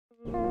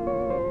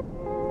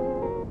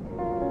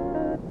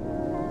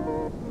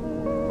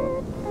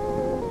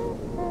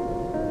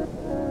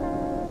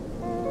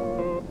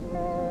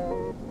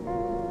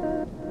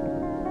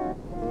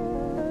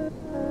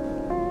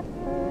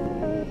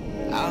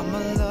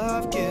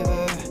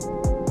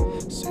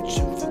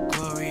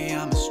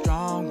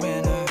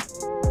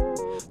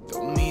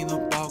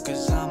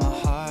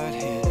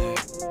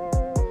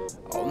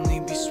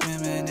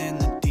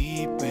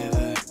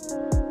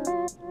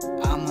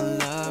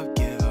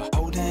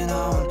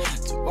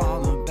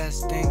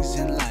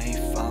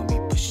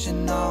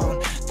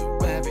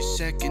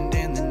second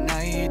in the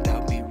night,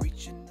 I'll be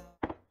reaching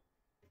up.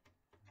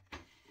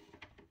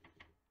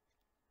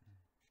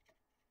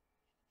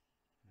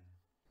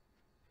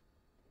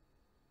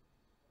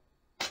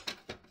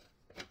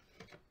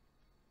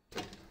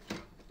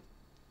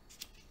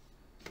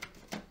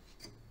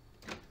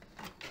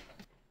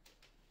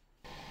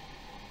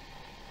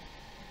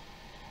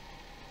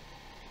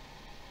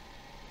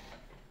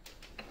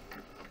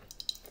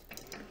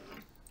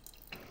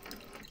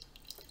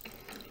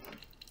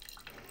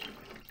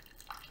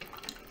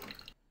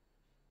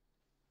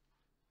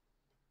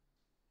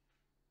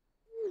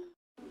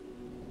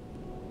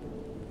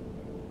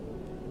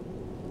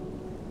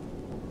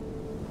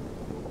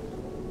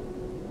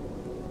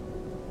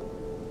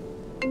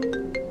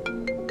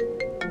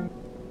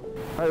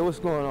 Hey, what's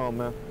going on,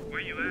 man? Where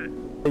you at?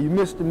 Hey, you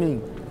missed the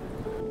meeting.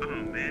 Oh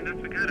man, I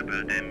forgot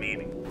about that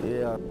meeting.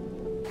 Yeah.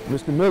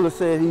 Mr. Miller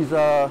said he's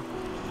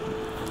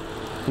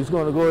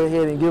going to go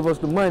ahead and give us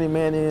the money,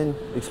 man, and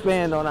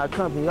expand on our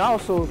company. He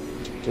also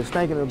is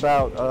thinking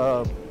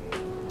about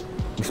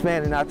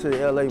expanding out to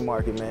the LA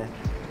market, man.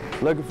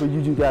 Lucky for you,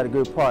 you got a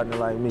good partner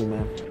like me,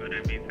 man. So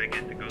that means I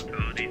get to go to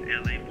all these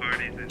LA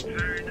parties and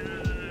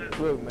turn up.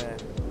 Look, man.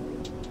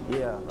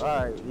 Yeah,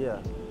 all right,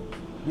 yeah.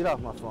 Get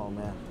off my phone,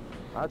 man.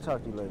 I'll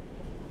talk to you later.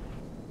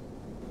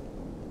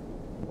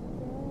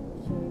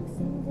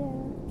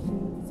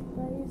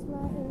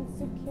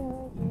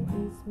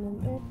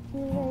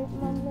 Manipulate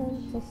my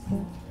mental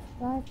state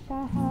like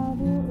I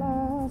haven't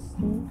lost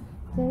it.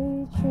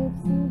 Day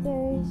trips and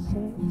day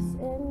shapes,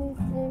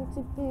 anything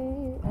to be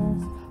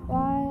us.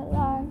 White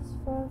lies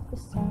for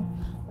facade,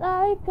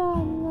 like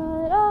I'm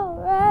not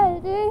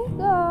already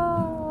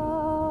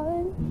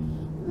gone.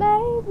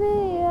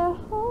 Maybe I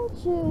hold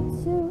you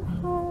too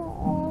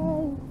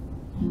high,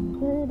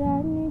 but I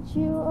need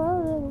you a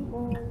little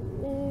more than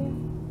me.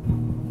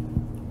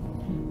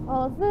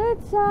 All the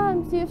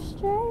times you've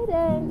strayed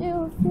and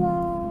you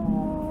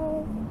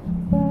fly,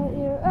 but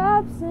your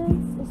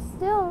absence is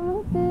still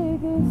my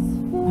biggest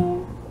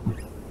fear.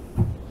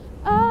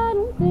 I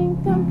don't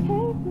think I'm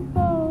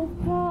capable of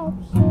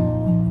capture.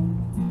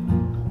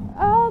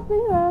 I'll be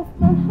left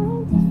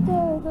behind to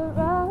stir the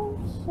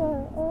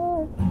rapture.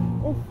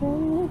 If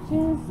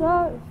images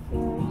are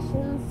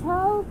reflections,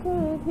 how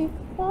could he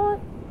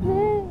want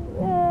me?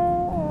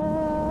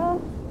 Yeah.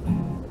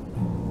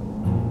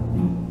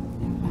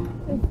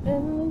 If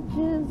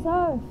images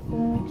are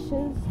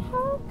reflections,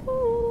 how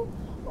could it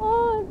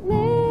want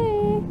me?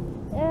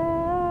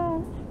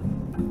 Yeah.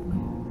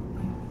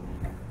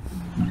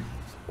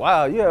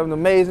 Wow, you have an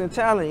amazing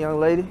talent, young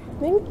lady.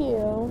 Thank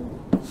you.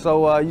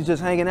 So you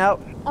just hanging out?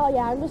 Oh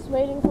yeah, I'm just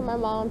waiting for my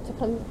mom to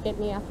come get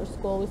me after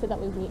school. We said that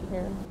we'd meet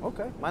here.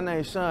 Okay. My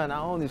name's Sean. I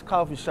own this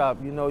coffee shop.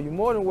 You know, you're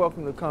more than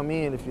welcome to come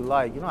in if you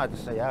like. You don't have to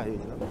stay out here, you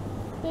know.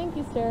 Thank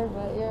you, sir,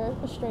 but you're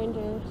a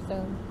stranger,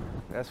 so.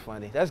 That's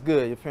funny. That's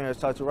good. Your parents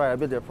taught you right. I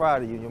bet they're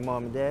proud of you, your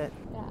mom and dad.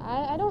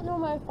 Yeah, I don't know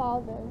my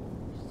father,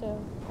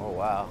 so. Oh,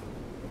 wow.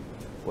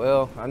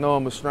 Well, I know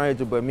I'm a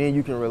stranger, but me and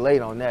you can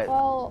relate on that.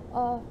 Well,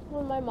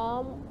 when my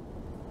mom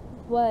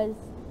was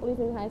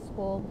leaving high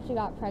school, she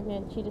got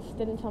pregnant. She just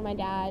didn't tell my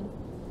dad,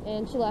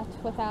 and she left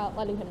without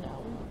letting him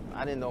know.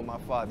 I didn't know my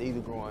father either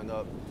growing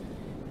up,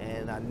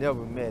 and I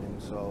never met him,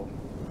 so.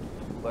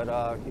 But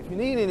if you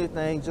need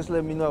anything, just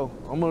let me know.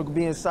 I'm gonna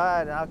be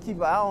inside, and I'll keep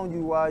an eye on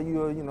you while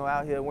you're, you know,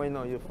 out here waiting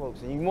on your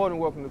folks. And you're more than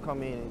welcome to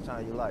come in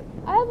anytime you like.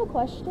 I have a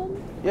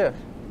question. Yes.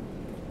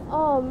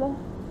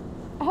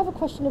 I have a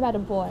question about a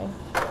boy.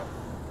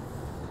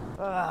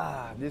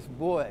 Ah, this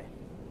boy.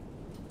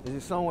 Is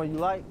it someone you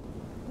like?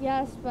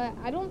 Yes, but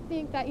I don't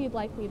think that you'd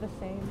like me the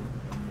same.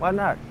 Why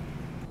not?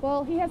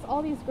 Well, he has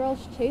all these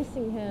girls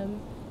chasing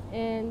him,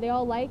 and they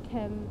all like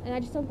him, and I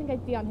just don't think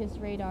I'd be on his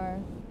radar.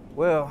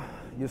 Well,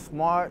 you're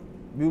smart,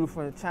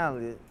 beautiful, and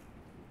talented.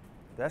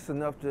 That's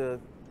enough to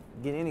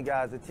get any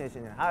guy's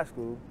attention in high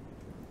school.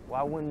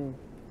 Why wouldn't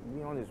you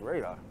be on his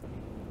radar?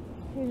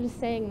 You're just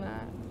saying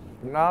that.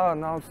 No,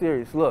 I'm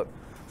serious. Look,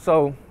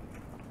 so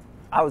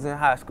I was in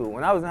high school.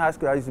 When I was in high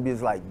school, I used to be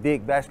this like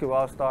big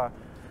basketball star,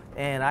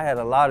 and I had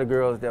a lot of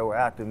girls that were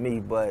after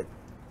me, but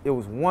it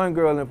was one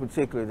girl in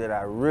particular that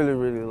I really,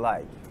 really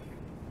liked.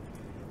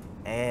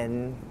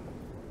 And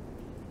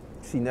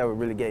she never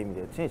really gave me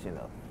the attention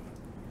though.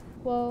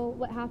 Well,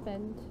 what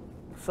happened?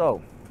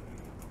 So,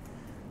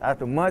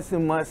 after months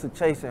and months of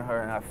chasing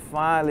her, and I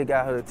finally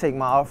got her to take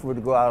my offer to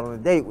go out on a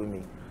date with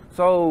me.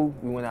 So,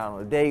 we went out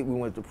on a date, we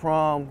went to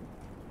prom,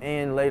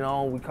 and later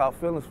on we caught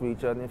feelings for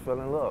each other and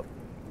fell in love.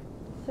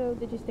 So,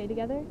 did you stay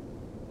together?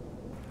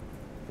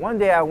 One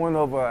day I went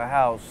over her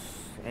house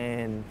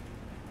and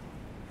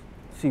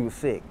she was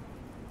sick.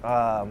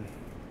 I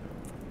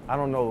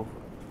don't know,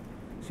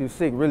 she was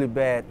sick really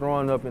bad,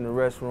 throwing up in the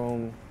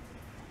restroom,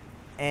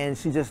 and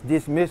she just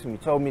dismissed me,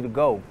 told me to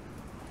go.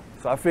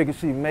 So I figured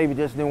she maybe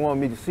just didn't want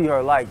me to see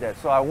her like that.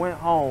 So I went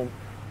home,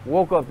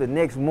 woke up the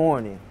next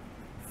morning,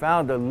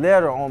 found a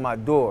letter on my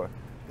door.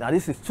 Now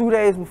this is 2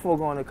 days before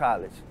going to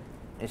college,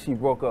 and she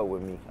broke up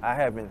with me. I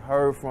haven't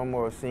heard from her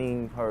or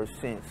seen her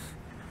since.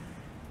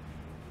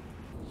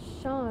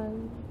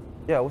 Sean.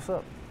 Yeah, what's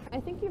up? I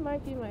think you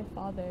might be my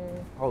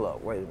father. Hold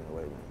up, wait a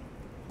minute.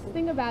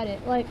 Think about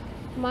it, like,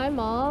 my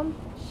mom,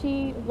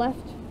 she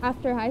left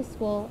after high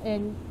school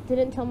and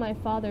didn't tell my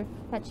father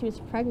that she was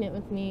pregnant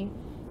with me,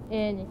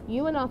 and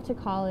you went off to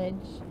college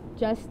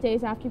just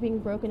days after being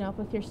broken up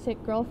with your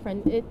sick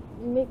girlfriend. It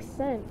makes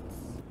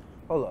sense.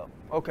 Hold up,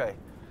 okay.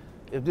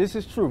 If this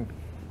is true,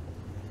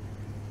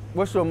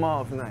 what's your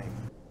mom's name?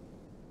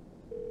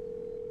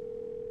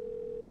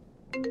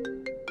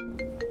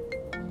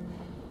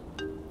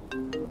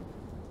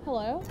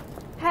 Hello?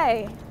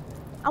 Hey,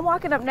 I'm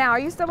walking up now. Are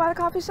you still by the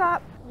coffee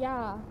shop?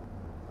 Yeah.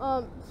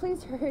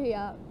 Please hurry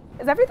up.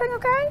 Is everything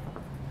okay?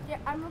 Yeah,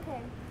 I'm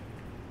okay.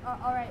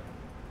 All right.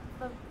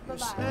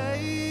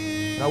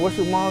 Bye-bye. Now, what's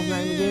your mom's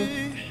name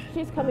again?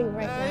 She's coming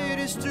right It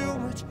now. is too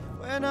much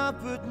when I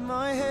put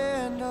my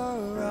hand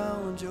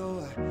around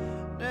your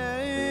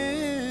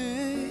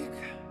neck.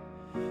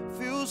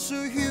 Feels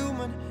so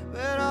human,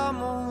 but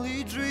I'm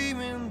only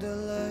dreaming the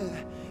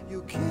love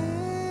you give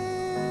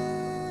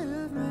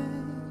me.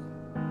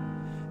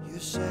 You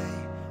say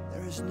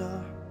there is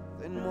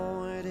nothing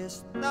more, it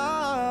is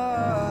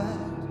not.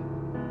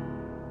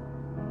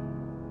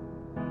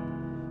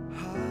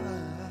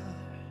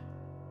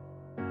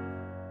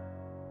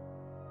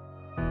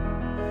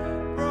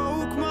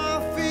 Broke my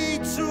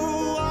feet to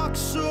walk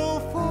so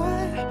far.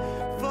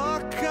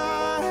 Fuck,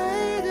 I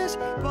hate this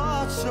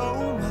part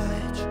so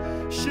much.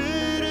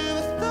 Should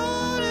have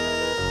thought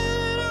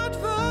in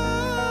advance.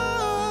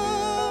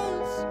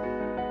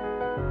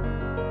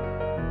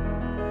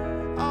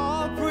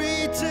 I'll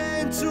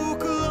pretend to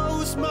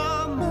close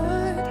my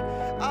mind.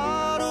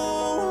 I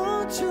don't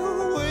want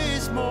to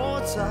waste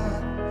more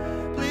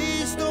time.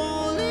 Please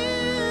don't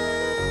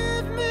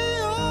leave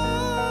me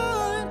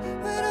on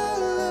when I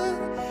look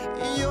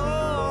in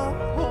your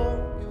home.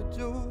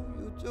 You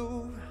do.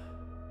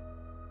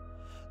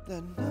 The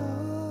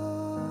night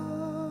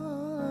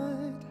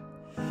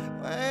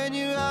when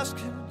you ask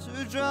him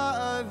to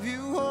drive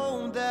you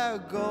home, there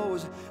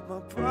goes my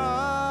pride.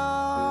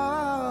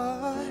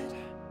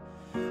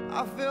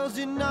 I feel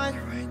denied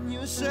when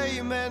you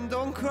say, man,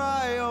 don't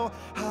cry. Oh,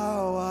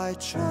 how I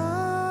tried.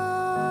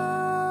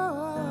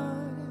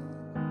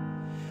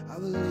 I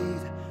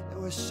believed there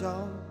was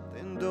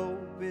something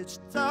dope each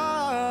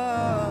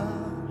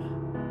time.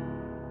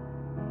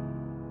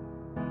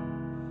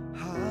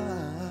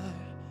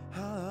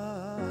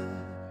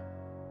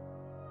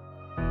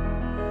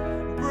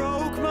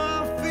 Broke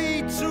my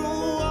feet to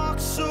walk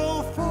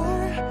so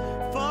far.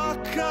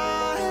 Fuck,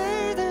 I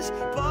hate this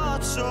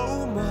part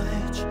so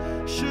much.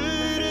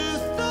 Should